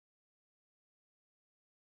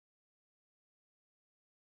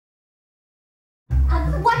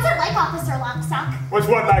What's it like, Officer Lockstock? What's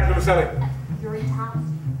what like, little Sally? Urinetown.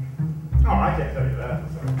 Oh, I can't tell you that,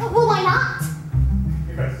 Sally. Well, why not?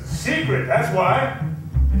 Because it's a secret, that's why.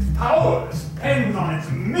 Its power depends on its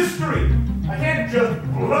mystery. I can't just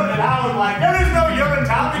blurt it out like, there is no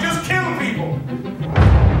Urinetown, we just kill people.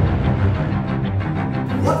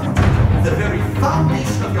 What would you do? The very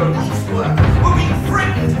foundation of your life's work were being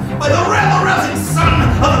threatened by the rabble-rousing son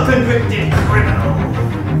of a convicted criminal.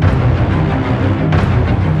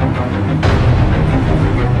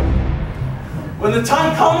 When the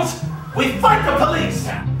time comes, we fight the police!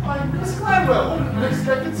 Why, Miss Gladwell, what an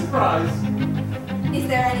unexpected surprise. Is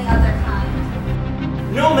there any other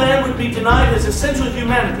kind? No man would be denied his essential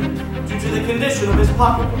humanity due to the condition of his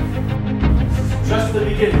pocketbook. This is just the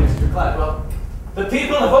beginning, Mr. Gladwell. The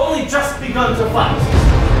people have only just begun to fight.